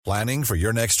Planning for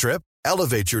your next trip?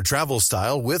 Elevate your travel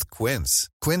style with Quince.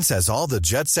 Quince has all the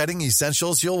jet-setting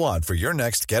essentials you'll want for your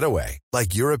next getaway,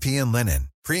 like European linen,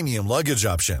 premium luggage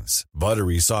options,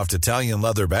 buttery soft Italian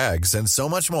leather bags, and so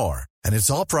much more. And it's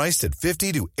all priced at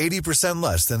 50 to 80%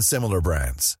 less than similar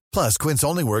brands. Plus, Quince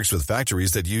only works with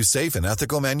factories that use safe and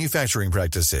ethical manufacturing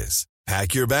practices.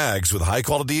 Pack your bags with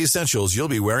high-quality essentials you'll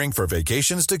be wearing for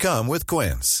vacations to come with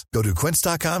Quince. Go to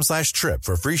quince.com/trip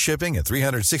for free shipping and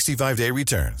 365-day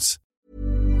returns.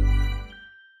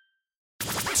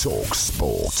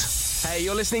 talkSPORT. Hey,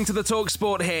 you're listening to the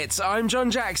talkSPORT hits. I'm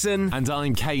John Jackson. And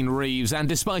I'm Kane Reeves. And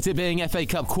despite it being FA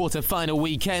Cup quarter-final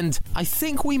weekend, I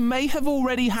think we may have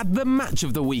already had the match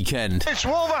of the weekend. It's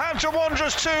Wolverhampton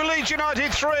Wanderers 2, Leeds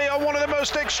United 3 on one of the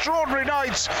most extraordinary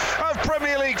nights of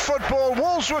Premier League football.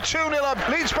 Wolves were 2-0 up.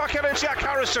 Leeds back at it, Jack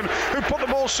Harrison, who put the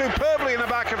ball superbly in the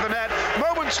back of the net.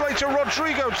 Moments later,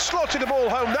 Rodrigo slotted the ball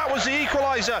home. That was the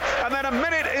equaliser. And then a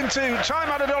minute into time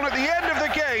added on at the end of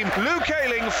the game, Luke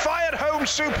Ayling fired home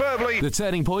superbly. The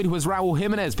turning point was Raúl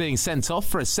Jiménez being sent off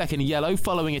for a second yellow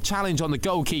following a challenge on the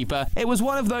goalkeeper. It was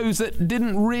one of those that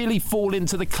didn't really fall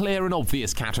into the clear and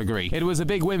obvious category. It was a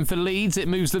big win for Leeds. It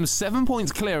moves them 7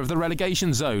 points clear of the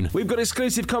relegation zone. We've got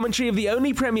exclusive commentary of the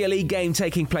only Premier League game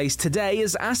taking place today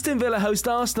as Aston Villa host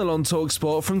Arsenal on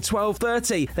talkSPORT from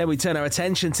 12:30. Then we turn our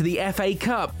attention to the FA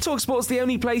Cup. talkSPORT's the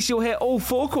only place you'll hear all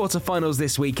 4 quarter-finals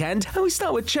this weekend. And we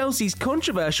start with Chelsea's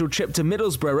controversial trip to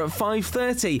Middlesbrough at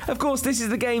 5:30. Of course, this is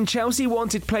the game Chelsea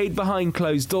wanted played behind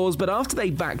closed doors, but after they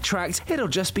backtracked, it'll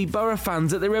just be Borough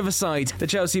fans at the Riverside. The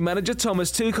Chelsea manager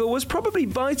Thomas Tuchel was probably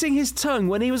biting his tongue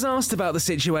when he was asked about the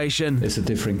situation. It's a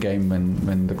different game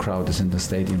when the crowd is in the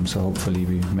stadium, so hopefully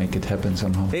we make it happen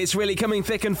somehow. It's really coming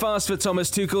thick and fast for Thomas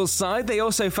Tuchel's side. They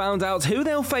also found out who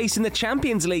they'll face in the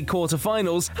Champions League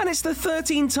quarter-finals, and it's the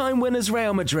 13-time winners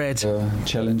Real Madrid. The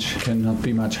challenge cannot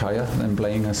be much higher than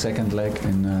playing a second leg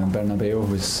in Bernabeu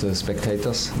with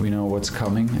spectators. We know what's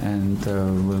coming, and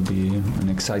will be an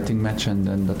exciting match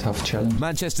and a tough challenge.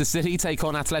 Manchester City take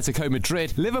on Atletico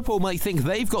Madrid. Liverpool might think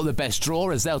they've got the best draw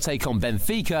as they'll take on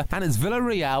Benfica, and it's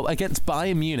Villarreal against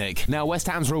Bayern Munich. Now, West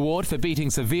Ham's reward for beating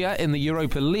Sevilla in the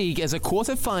Europa League is a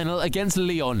quarter-final against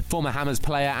Lyon. Former Hammers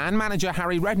player and manager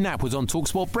Harry Redknapp was on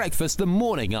talkSPORT Breakfast the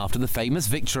morning after the famous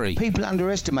victory. People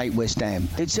underestimate West Ham.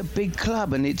 It's a big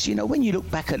club, and it's, when you look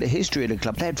back at the history of the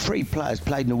club, they had 3 players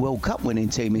played in the World Cup winning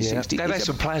team in 60. They've had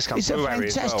some players come through.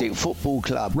 It's a fantastic football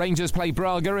club. Rangers play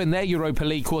Braga in their Europa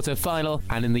League quarter-final,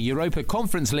 and in the Europa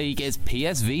Conference League it's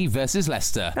PSV versus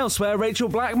Leicester. Elsewhere, Rachel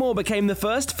Blackmore became the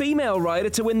first female rider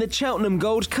to win the Cheltenham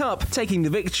Gold Cup, taking the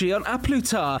victory on A Plus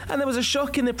Tard. And there was a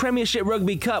shock in the Premiership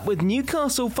Rugby Cup with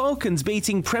Newcastle Falcons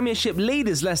beating Premiership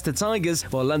leaders Leicester Tigers,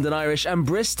 while London Irish and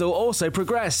Bristol also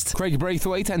progressed. Craig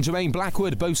Braithwaite and Jermaine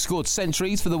Blackwood both scored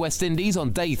centuries for the West Indies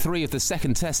on day 3 of the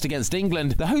second test against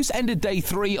England. The hosts ended day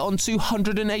 3 on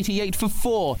 288 for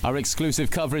 4. Our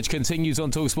exclusive coverage continues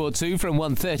on talkSPORT 2 from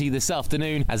 1:30 this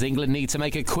afternoon as England need to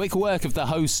make a quick work of the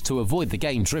hosts to avoid the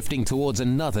game drifting towards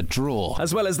another draw.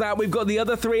 As well as that, we've got the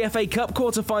other 3 FA Cup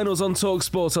quarter-finals on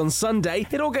talkSPORT on Sunday.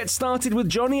 It all gets started with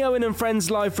Johnny Owen and friends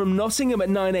live from Nottingham at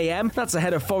 9 a.m. That's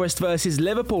ahead of Forest versus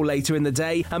Liverpool later in the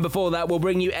day. And before that, we'll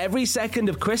bring you every second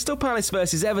of Crystal Palace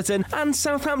versus Everton and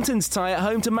Southampton's tie at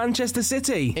home to Manchester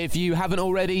City. If you haven't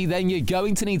already, then you're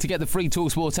going to need to get the free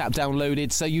talkSPORT app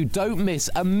downloaded so you don't miss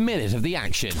a minute of the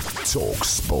action.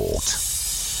 talkSPORT.